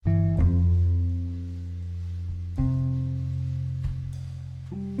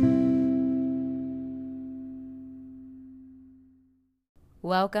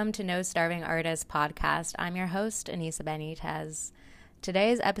Welcome to No Starving Artist podcast. I'm your host, Anissa Benitez.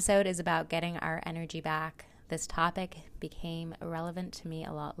 Today's episode is about getting our energy back. This topic became relevant to me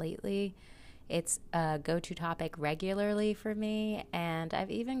a lot lately. It's a go-to topic regularly for me, and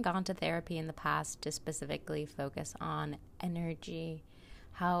I've even gone to therapy in the past to specifically focus on energy,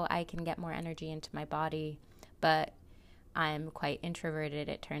 how I can get more energy into my body. But I'm quite introverted,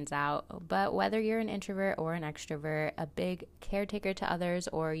 it turns out. But whether you're an introvert or an extrovert, a big caretaker to others,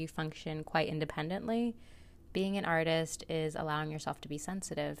 or you function quite independently, being an artist is allowing yourself to be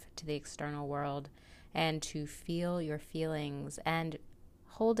sensitive to the external world and to feel your feelings, and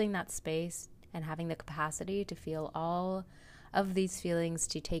holding that space and having the capacity to feel all of these feelings,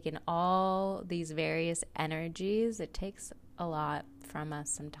 to take in all these various energies. It takes a lot from us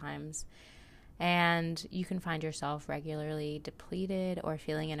sometimes. And you can find yourself regularly depleted or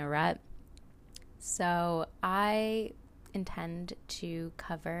feeling in a rut. So I intend to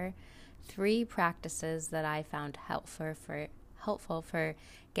cover 3 practices that I found helpful for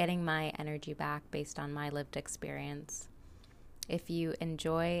getting my energy back based on my lived experience. If you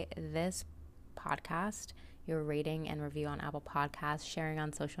enjoy this podcast, your rating and review on Apple Podcasts, sharing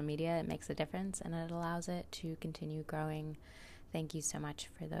on social media, it makes a difference and it allows it to continue growing. Thank you so much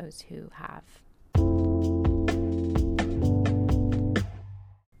for those who have.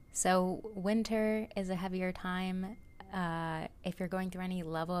 So winter is a heavier time. If you're going through any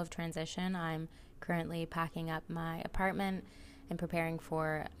level of transition, I'm currently packing up my apartment and preparing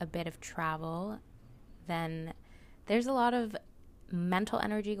for a bit of travel. Then there's a lot of mental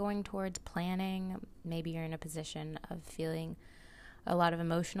energy going towards planning. Maybe you're in a position of feeling a lot of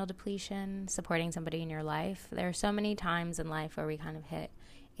emotional depletion, supporting somebody in your life. There are so many times in life where we kind of hit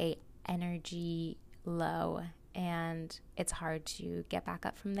a energy low, and it's hard to get back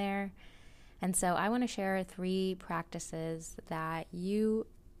up from there. And so I want to share 3 practices that you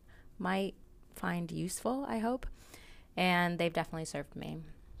might find useful, I hope, and they've definitely served me.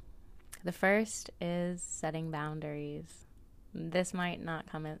 The first is setting boundaries. This might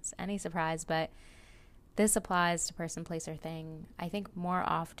not come as any surprise, but this applies to person, place, or thing. I think more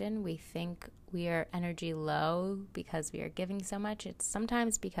often we think we are energy low because we are giving so much. It's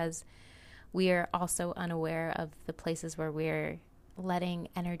sometimes because we are also unaware of the places where we're letting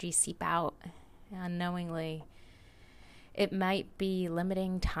energy seep out unknowingly. It might be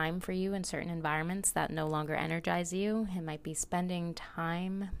limiting time for you in certain environments that no longer energize you. It might be spending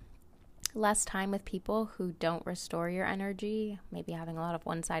less time with people who don't restore your energy, maybe having a lot of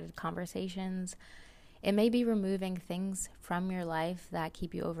one-sided conversations. It may be removing things from your life that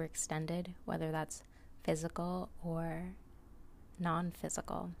keep you overextended, whether that's physical or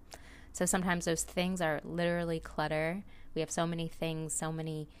non-physical. So sometimes those things are literally clutter. We have so many things, so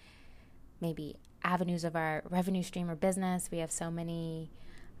many maybe avenues of our revenue stream or business. We have so many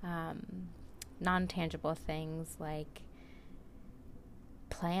non-tangible things like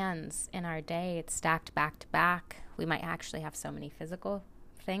plans in our day. It's stacked back to back. We might actually have so many physical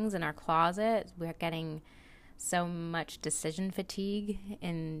things in our closet. We're getting so much decision fatigue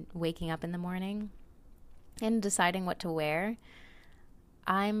in waking up in the morning and deciding what to wear.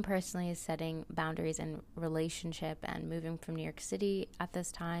 I'm personally setting boundaries in relationship and moving from New York City at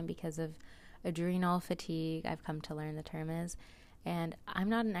this time because of adrenal fatigue, I've come to learn the term is. And I'm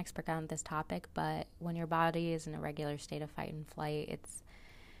not an expert on this topic, but when your body is in a regular state of fight and flight, it's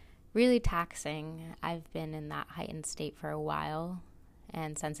really taxing. I've been in that heightened state for a while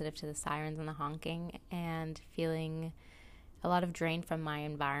and sensitive to the sirens and the honking and feeling a lot of drain from my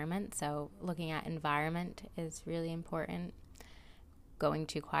environment. So looking at environment is really important. Going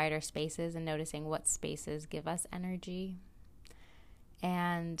to quieter spaces and noticing what spaces give us energy.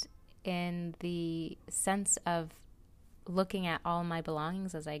 And in the sense of looking at all my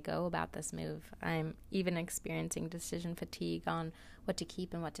belongings as I go about this move, I'm even experiencing decision fatigue on what to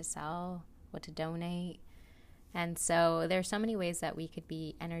keep and what to sell, what to donate. And so there's so many ways that we could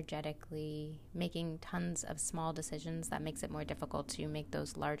be energetically making tons of small decisions that makes it more difficult to make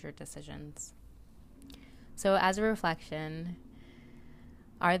those larger decisions. So as a reflection,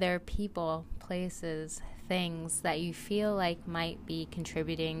 are there people, places, things that you feel like might be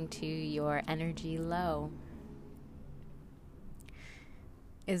contributing to your energy low?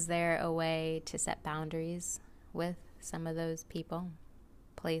 Is there a way to set boundaries with some of those people,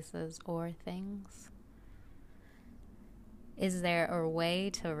 places, or things? Is there a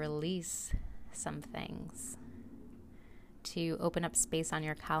way to release some things? To open up space on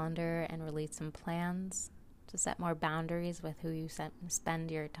your calendar and release some plans? To set more boundaries with who you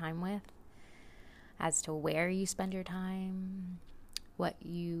spend your time with, as to where you spend your time, what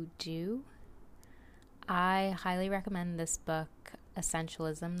you do. I highly recommend this book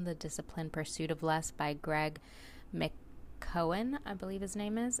Essentialism, The Disciplined Pursuit of Less by Greg McKeown, I believe his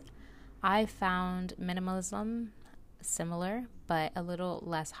name is. I found minimalism similar, but a little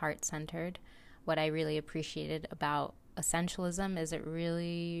less heart-centered. What I really appreciated about essentialism is it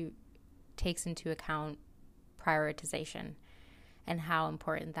really takes into account prioritization and how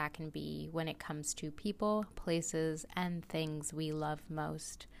important that can be when it comes to people, places, and things we love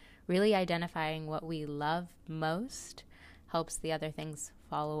most. Really identifying what we love most helps the other things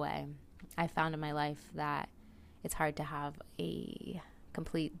fall away. I found in my life that it's hard to have a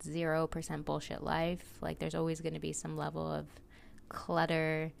complete 0% bullshit life. Like, there's always going to be some level of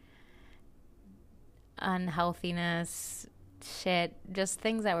clutter, unhealthiness, shit, just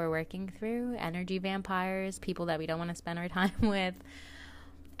things that we're working through, energy vampires, people that we don't want to spend our time with,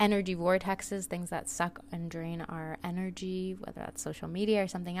 energy vortexes, things that suck and drain our energy, whether that's social media or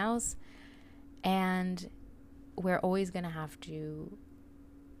something else. And we're always going to have to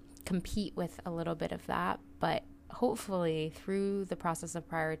compete with a little bit of that, but hopefully through the process of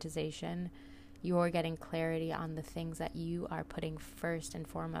prioritization, you're getting clarity on the things that you are putting first and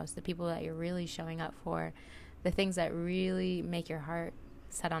foremost, the people that you're really showing up for, the things that really make your heart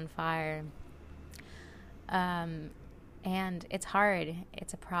set on fire. And it's hard.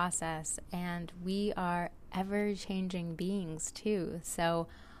 It's a process. And we are ever-changing beings too. So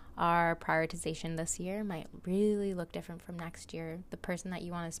our prioritization this year might really look different from next year. The person that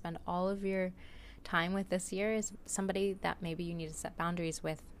you want to spend all of your time with this year is somebody that maybe you need to set boundaries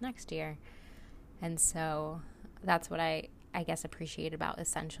with next year. And so that's what I guess appreciate about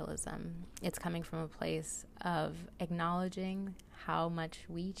essentialism. It's coming from a place of acknowledging how much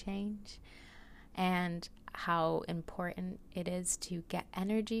we change and how important it is to get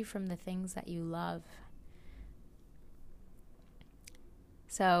energy from the things that you love.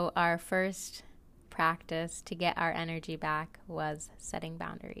 So our first practice to get our energy back was setting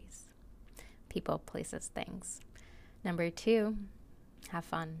boundaries. People, places, things. Number 2, have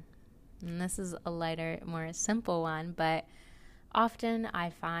fun. And this is a lighter, more simple one, but often I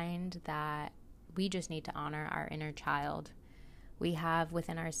find that we just need to honor our inner child. We have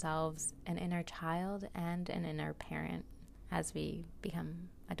within ourselves an inner child and an inner parent as we become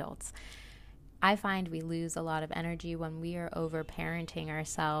adults. I find we lose a lot of energy when we are over-parenting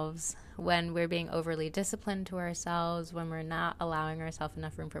ourselves, when we're being overly disciplined to ourselves, when we're not allowing ourselves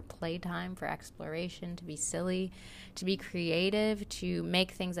enough room for playtime, for exploration, to be silly, to be creative, to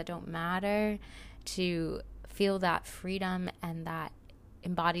make things that don't matter, to feel that freedom and that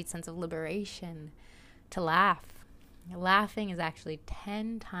embodied sense of liberation, to laugh. Laughing is actually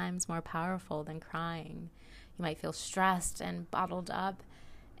 10 times more powerful than crying. You might feel stressed and bottled up,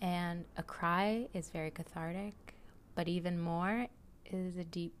 and a cry is very cathartic, but even more is a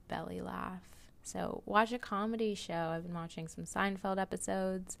deep belly laugh. So watch a comedy show. I've been watching some Seinfeld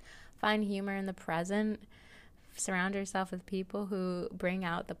episodes. Find humor in the present. Surround yourself with people who bring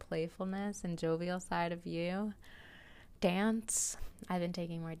out the playfulness and jovial side of you. Dance. I've been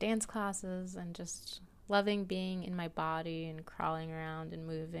taking more dance classes and just loving being in my body and crawling around and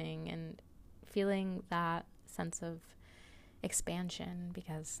moving and feeling that sense of expansion,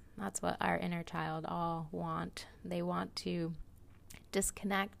 because that's what our inner child all want. They want to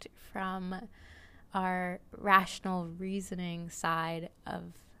disconnect from our rational reasoning side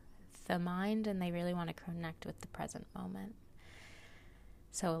of the mind, and they really want to connect with the present moment.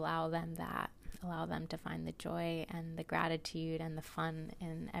 So allow them that. Allow them to find the joy and the gratitude and the fun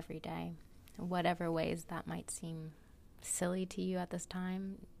in every day. Whatever ways that might seem silly to you at this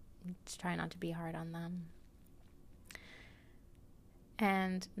time, just try not to be hard on them.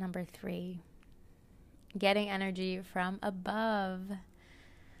 And number 3, getting energy from above.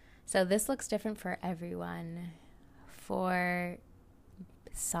 So this looks different for everyone. For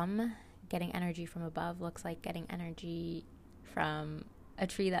some, getting energy from above looks like getting energy from a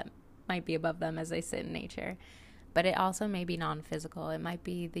tree that might be above them as they sit in nature. But it also may be non-physical. It might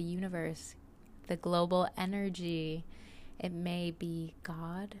be the universe, the global energy. It may be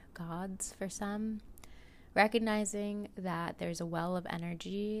God, gods for some. Recognizing that there's a well of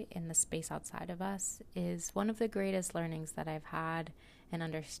energy in the space outside of us is one of the greatest learnings that I've had and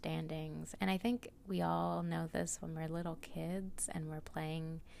understandings. And I think we all know this when we're little kids and we're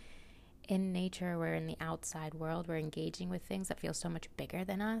playing in nature, we're in the outside world, we're engaging with things that feel so much bigger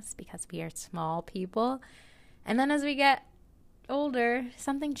than us because we are small people. And then as we get older,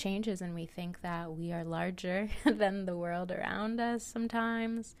 something changes and we think that we are larger than the world around us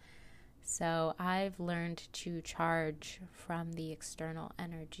sometimes. So I've learned to charge from the external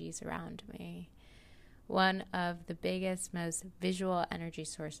energies around me. One of the biggest, most visual energy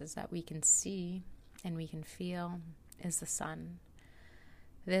sources that we can see and we can feel is the sun.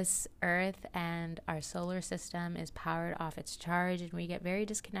 This earth and our solar system is powered off its charge, and we get very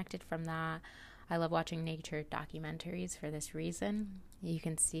disconnected from that. I love watching nature documentaries for this reason. You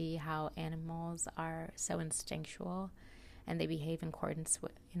can see how animals are so instinctual and they behave in accordance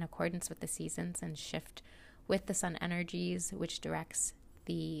with the seasons and shift with the sun energies, which directs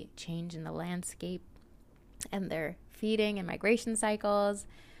the change in the landscape and their feeding and migration cycles.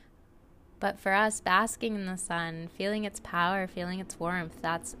 But for us, basking in the sun, feeling its power, feeling its warmth,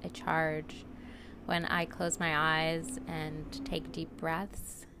 that's a charge. When I close my eyes and take deep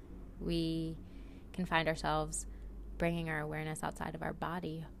breaths, we can find ourselves bringing our awareness outside of our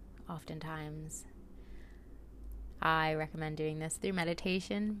body oftentimes. I recommend doing this through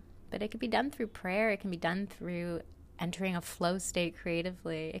meditation, but it can be done through prayer. It can be done through entering a flow state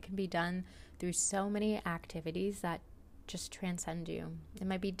creatively. It can be done through so many activities that just transcend you. It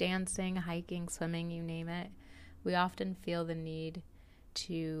might be dancing, hiking, swimming, you name it. We often feel the need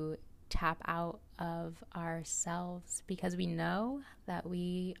to tap out of ourselves because we know that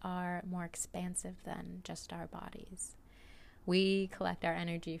we are more expansive than just our bodies. We collect our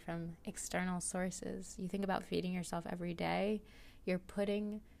energy from external sources. You think about feeding yourself every day, you're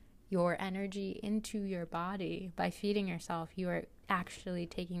putting your energy into your body. By feeding yourself, you are actually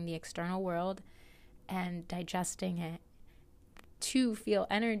taking the external world and digesting it to feel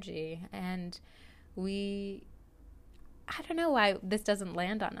energy. And I don't know why this doesn't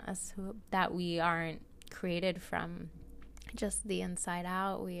land on us, that we aren't created from just the inside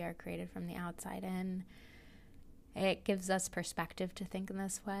out. We are created from the outside in. It gives us perspective to think in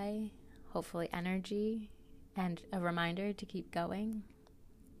this way, hopefully energy, and a reminder to keep going,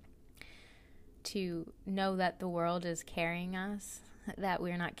 to know that the world is carrying us, that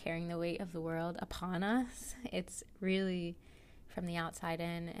we're not carrying the weight of the world upon us. It's really from the outside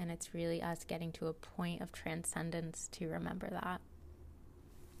in, and it's really us getting to a point of transcendence to remember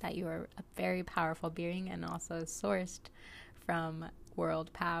that you are a very powerful being and also sourced from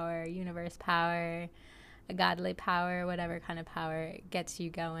world power, universe power, a godly power, whatever kind of power gets you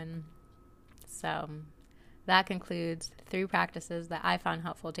going. So that concludes 3 practices that I found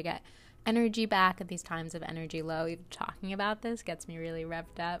helpful to get energy back at these times of energy low. Even talking about this gets me really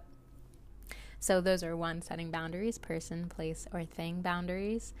revved up. So those are 1, setting boundaries, person, place, or thing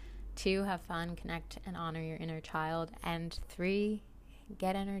boundaries. 2, have fun, connect, and honor your inner child. And 3,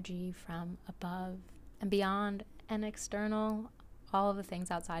 get energy from above and beyond and external, all of the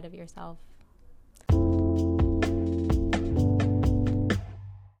things outside of yourself.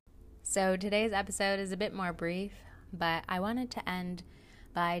 So today's episode is a bit more brief, but I wanted to end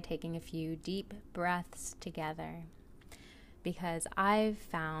by taking a few deep breaths together, because I've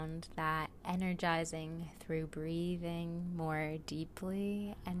found that energizing through breathing more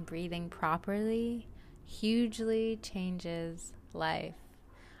deeply and breathing properly hugely changes life.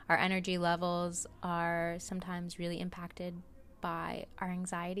 Our energy levels are sometimes really impacted by our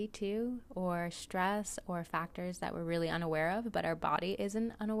anxiety too, or stress, or factors that we're really unaware of, but our body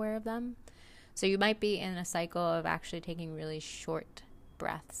isn't unaware of them. So you might be in a cycle of actually taking really short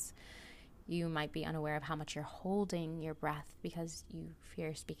breaths. You might be unaware of how much you're holding your breath because you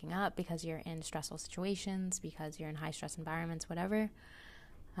fear speaking up, because you're in stressful situations, because you're in high stress environments, whatever.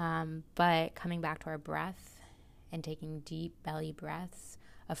 But coming back to our breath and taking deep belly breaths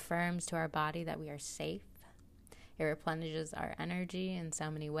affirms to our body that we are safe. It replenishes our energy in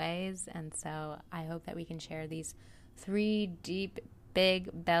so many ways. And so I hope that we can share these 3 deep, big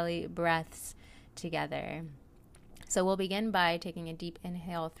belly breaths together. So we'll begin by taking a deep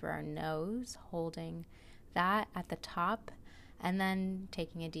inhale through our nose, holding that at the top, and then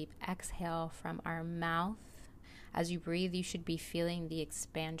taking a deep exhale from our mouth. As you breathe, you should be feeling the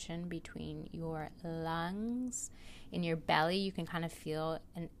expansion between your lungs. In your belly, you can kind of feel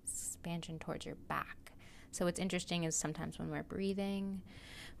an expansion towards your back. So what's interesting is sometimes when we're breathing,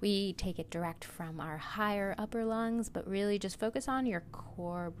 we take it direct from our higher upper lungs, but really just focus on your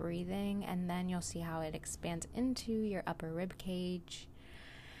core breathing, and then you'll see how it expands into your upper rib cage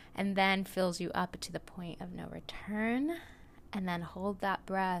and then fills you up to the point of no return. And then hold that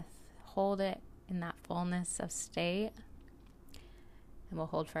breath, hold it in that fullness of state. And we'll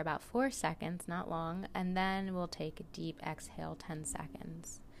hold for about 4 seconds, not long, and then we'll take a deep exhale, 10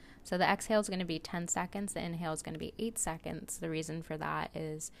 seconds. So the exhale is going to be 10 seconds. The inhale is going to be 8 seconds. The reason for that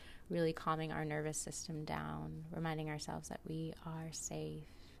is really calming our nervous system down, reminding ourselves that we are safe,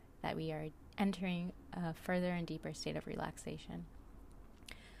 that we are entering a further and deeper state of relaxation.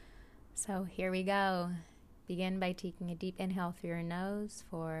 So here we go. Begin by taking a deep inhale through your nose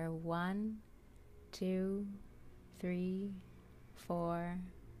for 1, 2, 3, 4,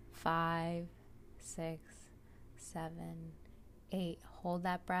 5, 6, 7, 8. Hold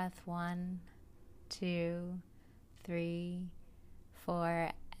that breath. 1, 2, 3,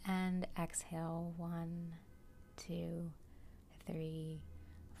 4, and exhale. 1, 2, 3,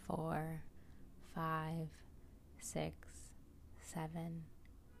 4, 5, 6, 7,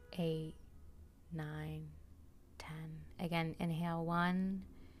 8, 9, 10. Again, inhale. 1,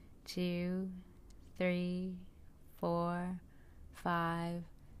 2, 3, 4, 5,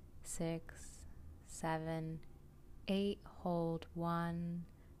 6, 7, 8. Hold. 1,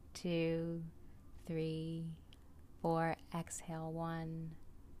 2, 3, 4. Exhale. 1,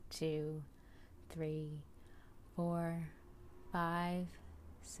 2, 3, 4, 5,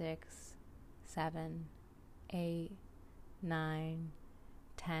 6, 7, 8, 9,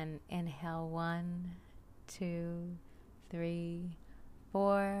 10. Inhale. 1, 2, 3,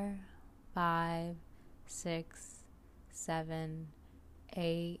 4, 5, 6, 7,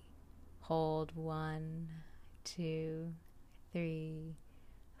 8. Hold. 1, 2, 3,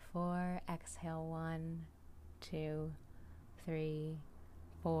 4. Exhale. 1, 2, 3,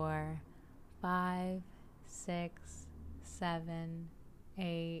 4, 5, 6, 7,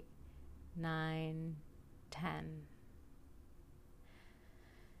 8, 9, 10.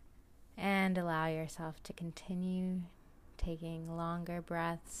 And allow yourself to continue taking longer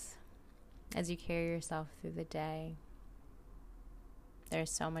breaths as you carry yourself through the day.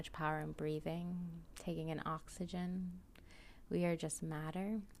 There's so much power in breathing, taking in oxygen. We are just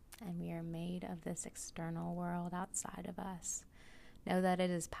matter, and we are made of this external world outside of us. Know that it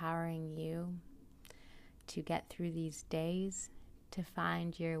is powering you to get through these days, to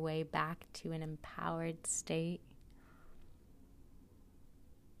find your way back to an empowered state.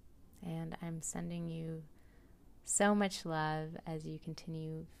 And I'm sending you so much love as you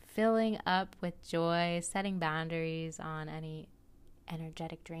continue filling up with joy, setting boundaries on any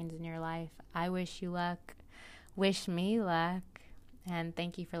energetic drains in your life. I wish you luck. Wish me luck. And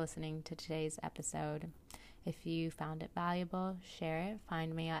thank you for listening to today's episode. If you found it valuable, share it.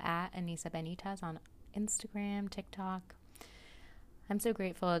 Find me at Anissa Benitez on Instagram, TikTok. I'm so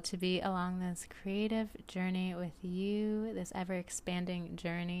grateful to be along this creative journey with you, this ever-expanding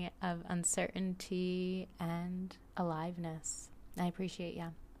journey of uncertainty and aliveness. I appreciate you.